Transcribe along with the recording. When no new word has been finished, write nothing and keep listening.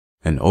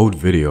An old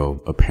video,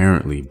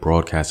 apparently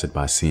broadcasted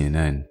by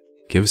CNN,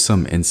 gives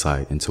some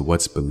insight into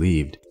what's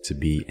believed to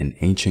be an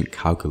ancient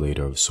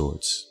calculator of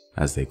sorts,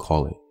 as they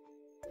call it.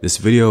 This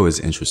video is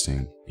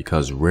interesting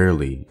because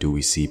rarely do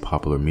we see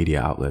popular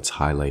media outlets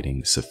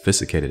highlighting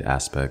sophisticated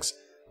aspects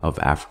of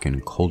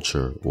African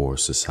culture or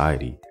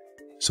society.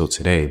 So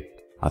today,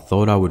 I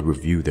thought I would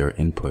review their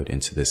input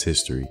into this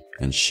history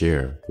and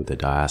share with the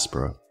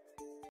diaspora.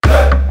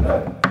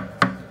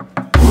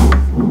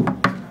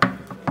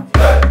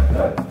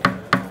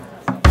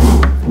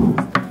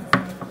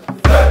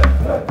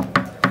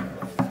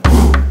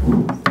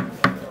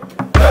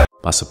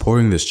 By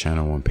supporting this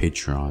channel on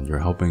Patreon, you're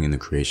helping in the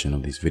creation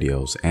of these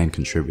videos and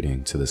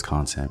contributing to this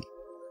content.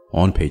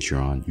 On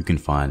Patreon, you can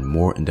find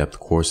more in-depth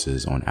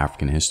courses on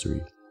African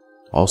history.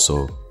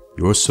 Also,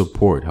 your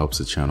support helps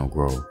the channel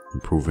grow,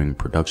 improving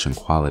production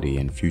quality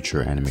and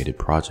future animated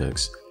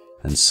projects.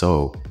 And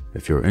so,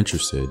 if you're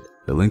interested,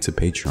 the link to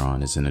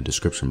Patreon is in the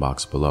description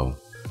box below.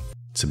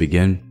 To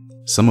begin,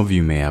 some of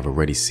you may have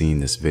already seen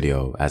this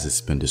video as it's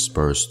been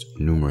dispersed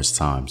numerous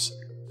times,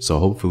 so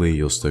hopefully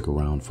you'll stick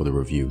around for the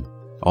review.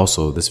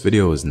 Also, this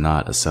video is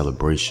not a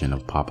celebration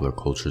of popular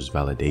culture's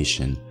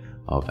validation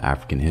of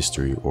African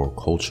history or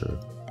culture.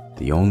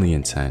 The only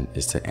intent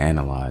is to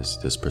analyze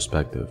this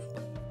perspective.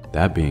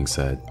 That being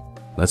said,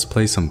 let's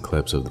play some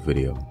clips of the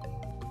video.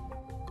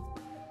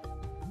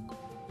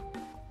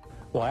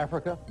 Well,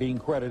 Africa being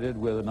credited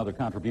with another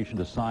contribution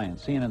to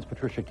science. CNN's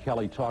Patricia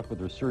Kelly talked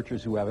with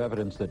researchers who have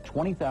evidence that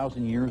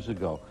 20,000 years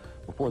ago,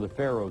 before the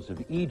Pharaohs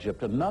of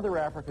Egypt, another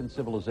African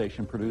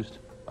civilization produced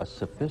a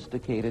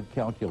sophisticated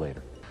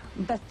calculator.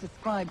 Best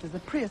described as a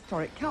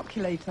prehistoric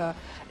calculator,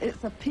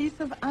 it's a piece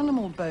of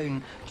animal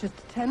bone, just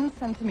 10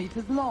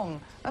 centimeters long,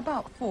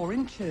 about 4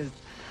 inches.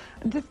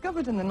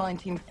 Discovered in the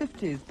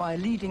 1950s by a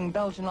leading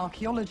Belgian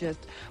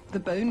archaeologist, the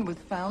bone was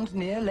found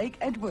near Lake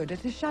Edward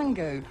at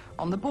Ishango,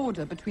 on the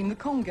border between the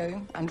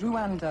Congo and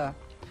Rwanda.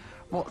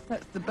 What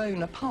sets the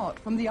bone apart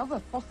from the other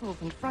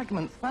fossils and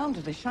fragments found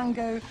at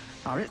Ishango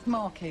are its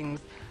markings,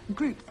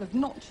 groups of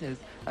notches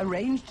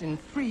arranged in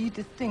 3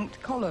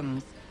 distinct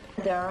columns.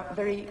 They are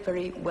very,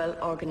 very well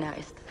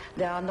organized.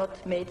 They are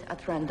not made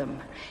at random.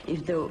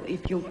 If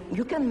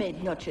you can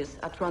make notches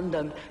at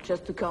random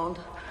just to count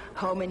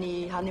how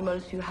many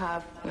animals you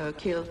have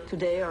killed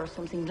today or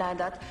something like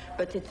that,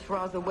 but it's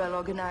rather well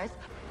organized.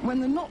 When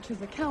the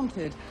notches are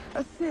counted,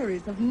 a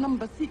series of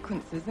number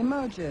sequences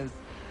emerges.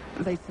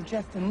 They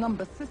suggest a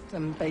number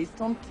system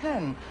based on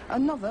 10,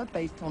 another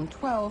based on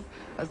 12,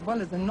 as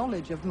well as a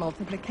knowledge of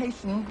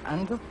multiplication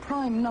and of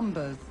prime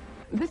numbers.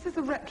 This is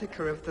a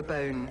replica of the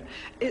bone.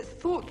 It's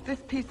thought this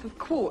piece of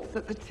quartz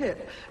at the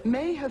tip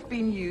may have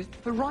been used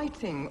for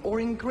writing or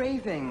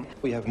engraving.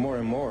 We have more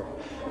and more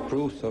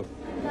proofs of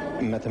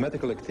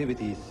mathematical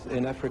activities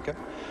in Africa,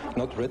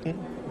 not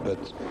written,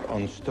 but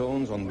on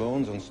stones, on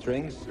bones, on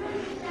strings.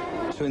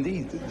 So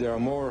indeed, there are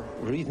more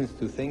reasons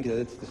to think that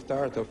it's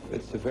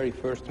the very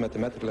first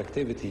mathematical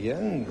activity.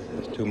 And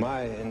in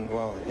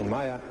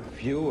my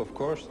view, of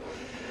course,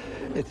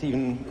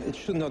 it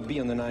should not be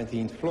on the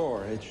 19th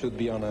floor. It should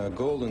be on a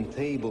golden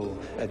table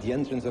at the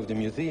entrance of the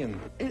museum.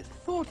 It's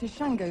thought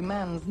Ishango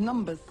man's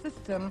numbers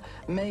system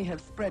may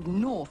have spread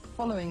north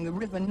following the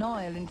River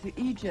Nile into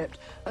Egypt,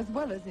 as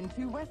well as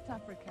into West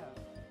Africa.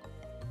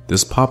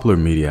 This popular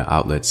media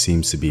outlet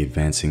seems to be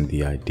advancing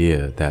the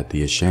idea that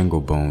the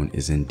Ishango bone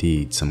is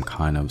indeed some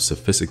kind of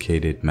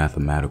sophisticated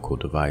mathematical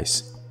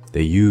device.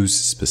 They use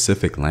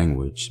specific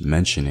language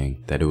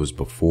mentioning that it was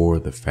before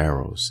the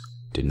Pharaohs,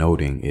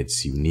 denoting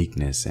its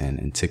uniqueness and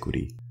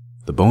antiquity.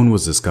 The bone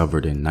was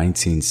discovered in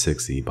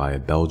 1960 by a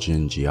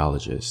Belgian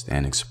geologist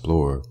and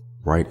explorer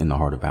right in the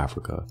heart of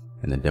Africa,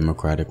 in the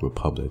Democratic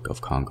Republic of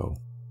Congo.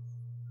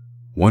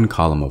 One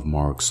column of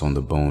marks on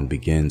the bone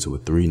begins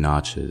with 3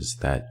 notches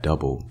that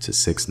double to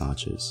 6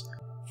 notches,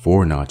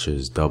 4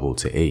 notches double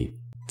to 8,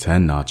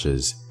 10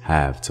 notches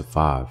halve to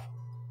 5.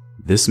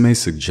 This may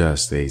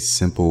suggest a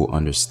simple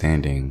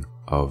understanding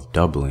of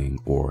doubling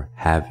or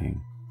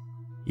halving.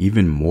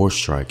 Even more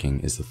striking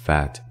is the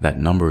fact that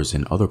numbers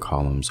in other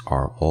columns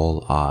are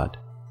all odd.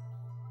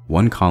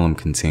 One column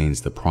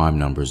contains the prime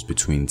numbers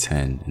between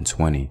 10 and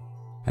 20,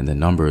 and the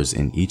numbers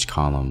in each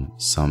column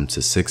sum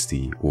to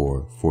 60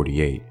 or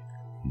 48,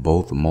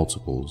 both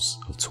multiples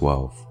of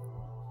 12.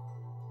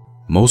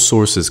 Most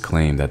sources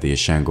claim that the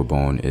Ishango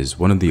bone is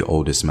one of the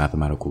oldest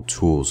mathematical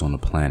tools on the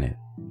planet.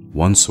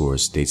 One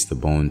source dates the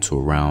bone to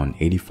around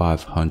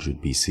 8500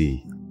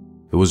 BC.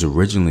 It was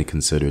originally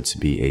considered to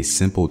be a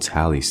simple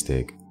tally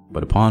stick,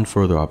 but upon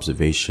further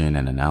observation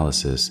and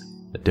analysis,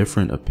 a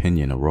different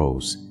opinion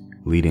arose,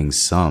 leading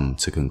some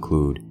to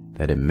conclude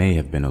that it may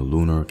have been a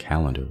lunar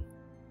calendar.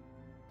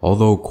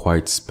 Although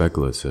quite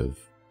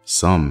speculative,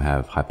 some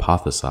have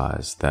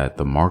hypothesized that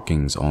the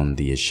markings on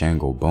the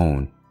Ishango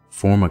bone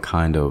form a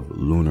kind of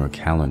lunar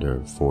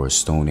calendar for a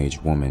Stone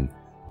Age woman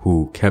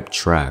who kept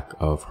track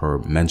of her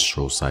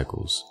menstrual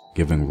cycles,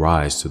 giving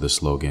rise to the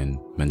slogan,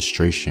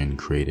 "Menstruation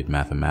created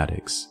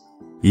mathematics."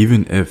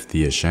 Even if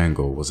the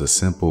Ishango was a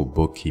simple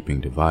bookkeeping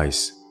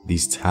device,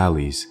 these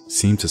tallies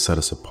seem to set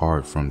us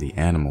apart from the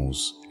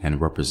animals and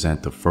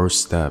represent the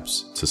first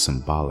steps to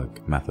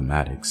symbolic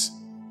mathematics.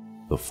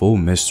 The full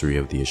mystery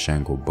of the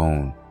Ashango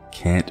bone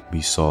can't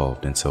be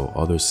solved until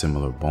other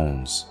similar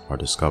bones are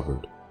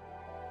discovered.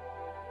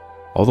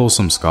 Although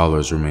some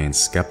scholars remain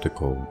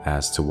skeptical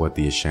as to what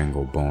the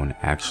Ashango bone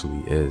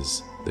actually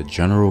is, the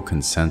general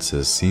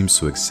consensus seems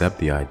to accept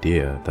the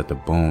idea that the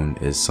bone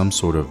is some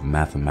sort of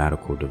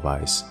mathematical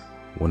device,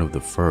 one of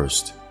the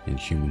first in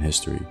human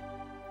history.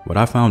 What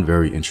I found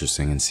very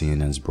interesting in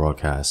CNN's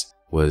broadcast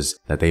was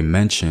that they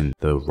mentioned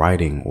the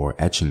writing or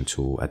etching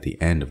tool at the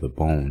end of the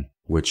bone,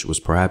 which was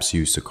perhaps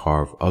used to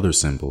carve other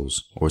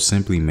symbols or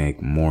simply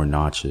make more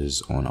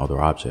notches on other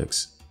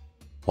objects.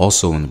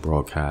 Also in the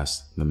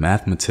broadcast, the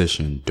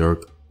mathematician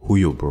Dirk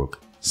Huyelbroek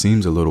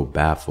seems a little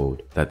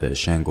baffled that the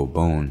Ashango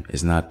bone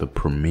is not the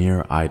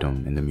premier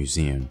item in the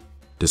museum,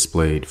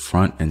 displayed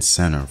front and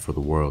center for the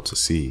world to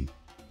see.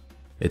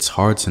 It's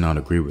hard to not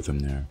agree with him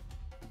there.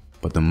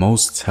 But the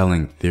most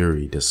telling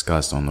theory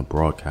discussed on the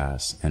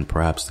broadcast, and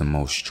perhaps the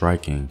most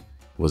striking,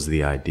 was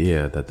the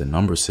idea that the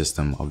number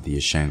system of the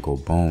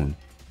Ashango bone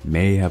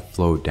may have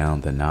flowed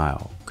down the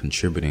Nile,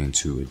 contributing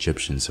to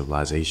Egyptian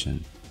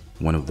civilization,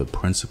 one of the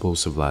principal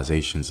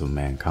civilizations of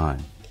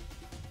mankind.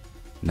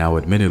 Now,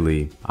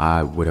 admittedly,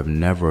 I would have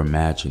never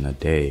imagined a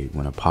day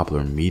when a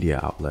popular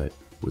media outlet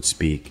would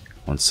speak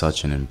on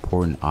such an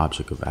important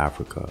object of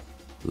Africa,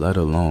 let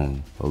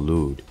alone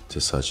allude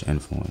to such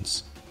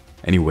influence.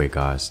 Anyway,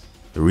 guys,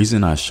 the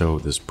reason I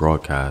showed this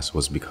broadcast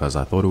was because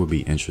I thought it would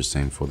be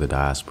interesting for the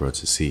diaspora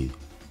to see.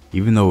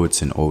 Even though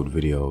it's an old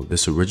video,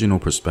 this original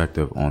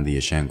perspective on the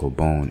Ashango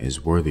bone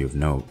is worthy of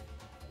note.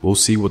 We'll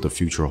see what the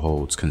future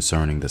holds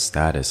concerning the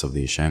status of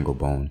the Ashango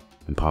bone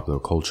in popular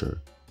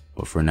culture.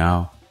 But for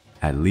now,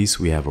 at least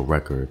we have a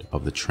record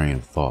of the train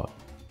of thought.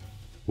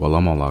 Well,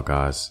 I'm all out,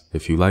 guys.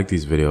 If you like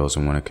these videos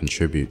and want to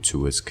contribute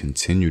to its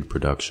continued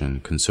production,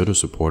 consider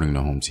supporting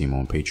the home team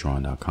on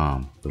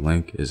patreon.com. The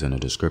link is in the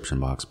description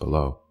box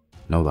below.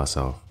 Know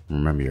thyself.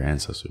 Remember your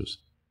ancestors.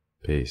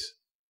 Peace.